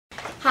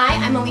Hi,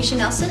 I'm Alicia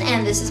Nelson,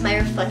 and this is my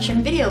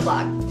reflection video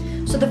blog.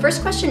 So the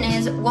first question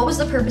is, what was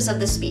the purpose of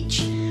the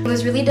speech? It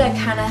was really to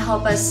kind of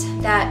help us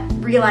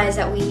realize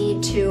that we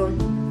need to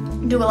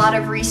do a lot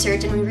of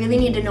research and we really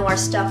need to know our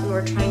stuff when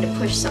we're trying to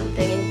push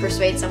something and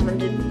persuade someone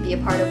to be a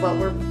part of what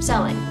we're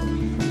selling.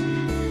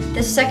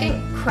 The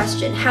second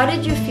question, how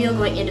did you feel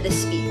going into the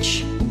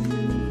speech?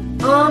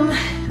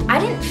 I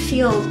didn't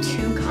feel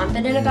too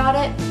confident about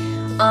it.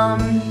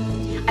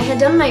 I had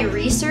done my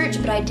research,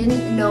 but I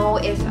didn't know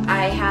if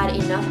I had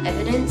enough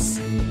evidence.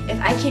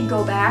 If I could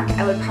go back,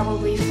 I would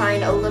probably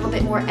find a little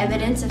bit more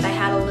evidence if I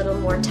had a little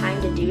more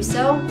time to do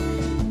so.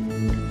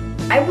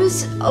 I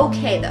was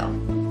okay though.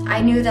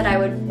 I knew that I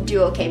would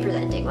do okay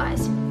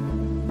presenting-wise.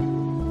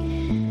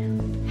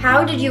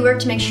 How did you work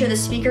to make sure the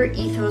speaker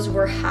ethos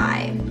were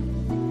high?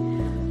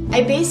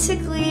 I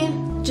basically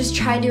just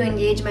tried to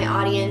engage my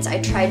audience.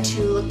 I tried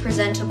to look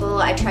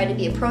presentable, I tried to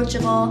be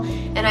approachable,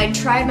 and I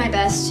tried my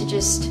best to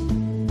just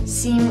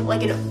seem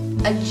like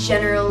a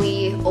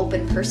generally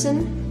open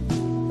person.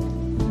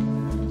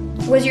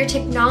 Was your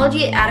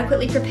technology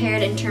adequately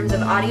prepared in terms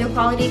of audio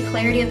quality,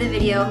 clarity of the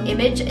video,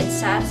 image, and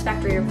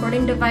satisfactory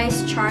recording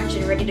device, charged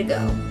and ready to go?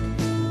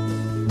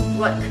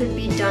 What could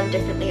be done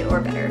differently or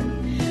better?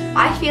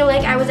 I feel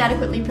like I was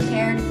adequately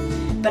prepared,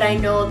 but I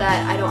know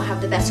that I don't have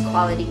the best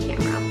quality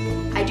camera.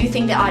 I do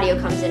think the audio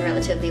comes in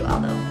relatively well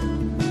though.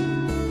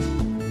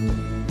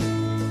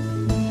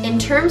 In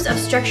terms of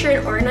structure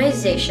and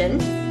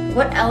organization,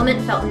 what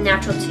element felt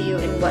natural to you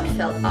and what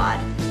felt odd?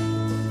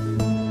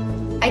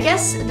 I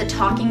guess the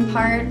talking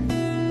part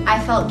I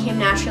felt came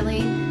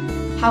naturally.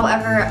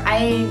 However,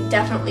 I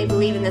definitely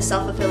believe in the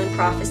self-fulfilling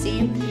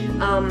prophecy.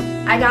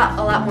 I got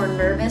a lot more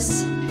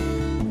nervous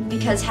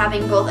because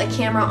having both a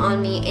camera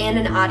on me and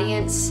an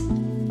audience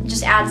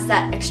just adds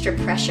that extra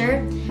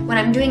pressure. When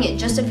I'm doing it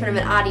just in front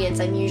of an audience,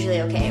 I'm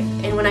usually okay.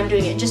 And when I'm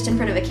doing it just in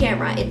front of a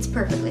camera, it's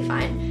perfectly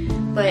fine.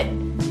 But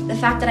the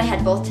fact that I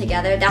had both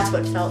together, that's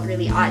what felt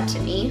really odd to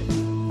me.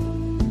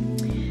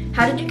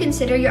 How did you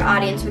consider your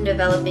audience when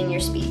developing your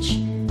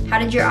speech? How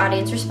did your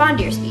audience respond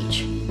to your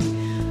speech?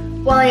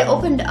 Well, I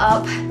opened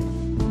up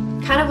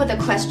kind of with a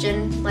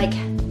question like,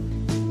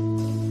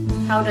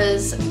 how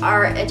does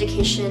our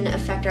education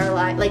affect our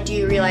lives? Like, do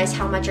you realize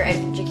how much our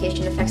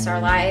education affects our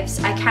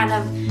lives? I kind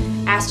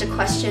of asked a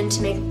question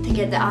to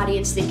get the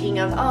audience thinking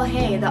of, oh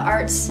hey, the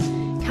arts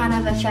kind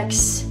of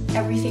affects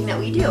everything that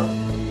we do.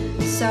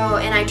 So,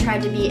 and I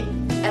tried to be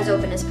as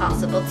open as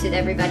possible to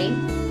everybody.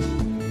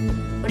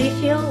 What do you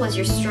feel was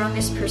your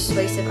strongest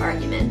persuasive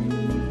argument?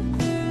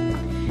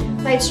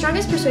 My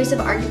strongest persuasive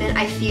argument,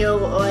 I feel,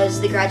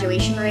 was the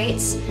graduation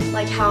rates,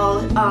 like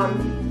how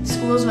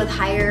schools with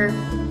higher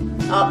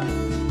up,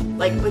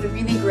 like with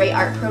really great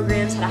art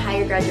programs had a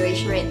higher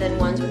graduation rate than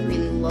ones with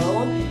really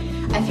low.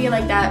 I feel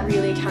like that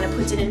really kind of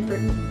puts it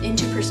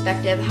into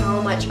perspective how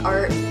much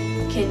art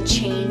can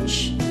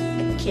change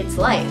a kid's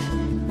life.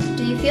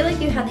 Do you feel like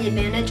you had the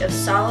advantage of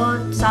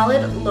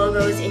solid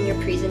logos in your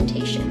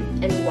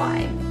presentation, and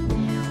why?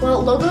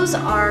 Well, logos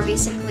are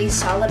basically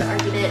solid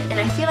argument, and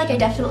I feel like I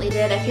definitely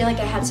did. I feel like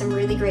I had some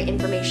really great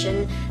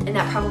information, and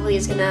that probably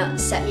is gonna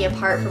set me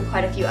apart from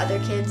quite a few other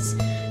kids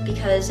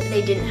because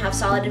they didn't have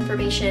solid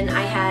information.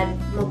 I had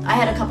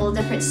a couple of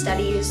different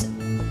studies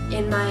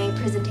in my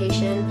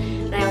presentation,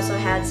 and I also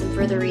had some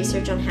further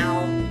research on how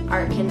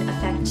art can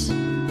affect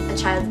a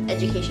child's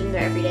education in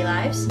their everyday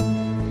lives.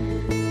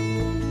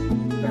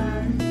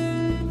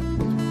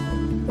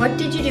 What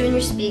did you do in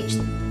your speech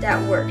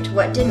that worked?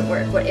 What didn't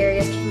work? What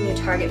areas can you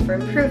target for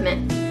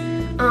improvement?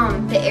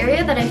 The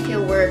area that I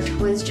feel worked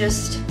was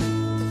just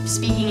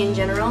speaking in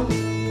general.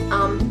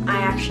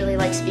 I actually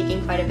like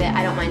speaking quite a bit.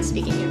 I don't mind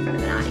speaking in front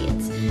of an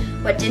audience.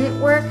 What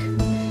didn't work?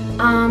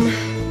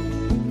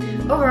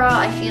 Overall,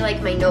 I feel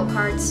like my note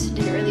cards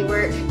didn't really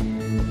work.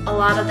 A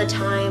lot of the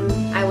time,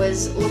 I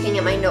was looking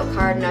at my note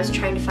card and I was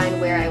trying to find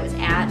where I was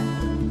at.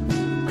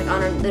 Like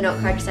on the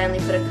note card, because I only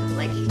put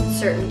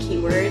certain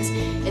keywords,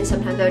 and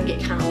sometimes I would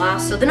get kind of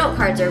lost. So the note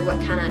cards are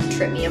what kind of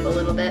trip me up a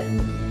little bit.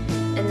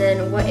 And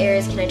then what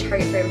areas can I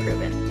target for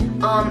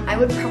improvement? I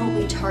would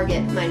probably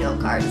target my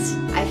note cards.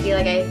 I feel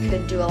like I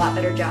could do a lot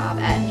better job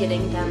at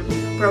getting them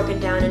broken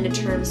down into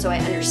terms so I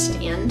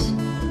understand.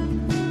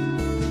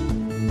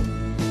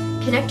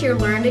 Connect your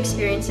learned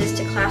experiences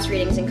to class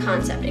readings and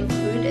concept.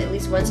 Include at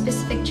least one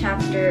specific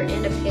chapter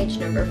and a page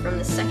number from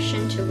the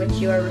section to which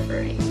you are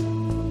referring.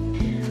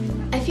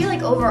 I feel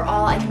like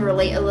overall I can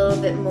relate a little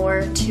bit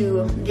more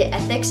to the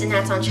ethics, and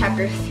that's on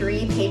chapter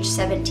 3, page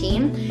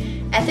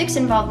 17. Ethics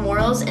involve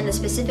morals and the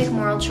specific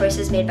moral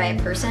choices made by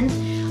a person.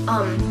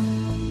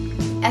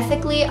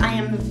 Ethically, I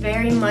am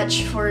very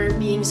much for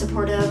being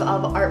supportive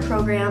of art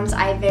programs.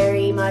 I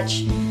very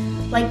much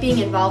like being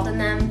involved in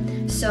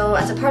them. So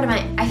as a part of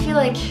I feel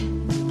like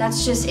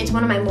it's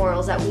one of my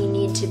morals that we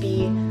need to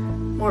be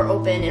more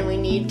open and we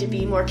need to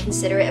be more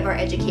considerate of our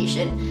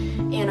education.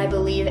 And I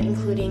believe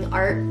including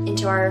art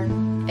into our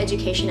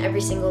education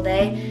every single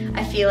day,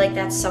 I feel like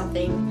that's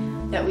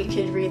something that we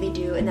could really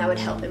do and that would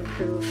help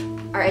improve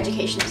our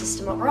education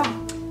system overall.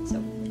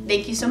 So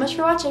thank you so much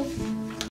for watching.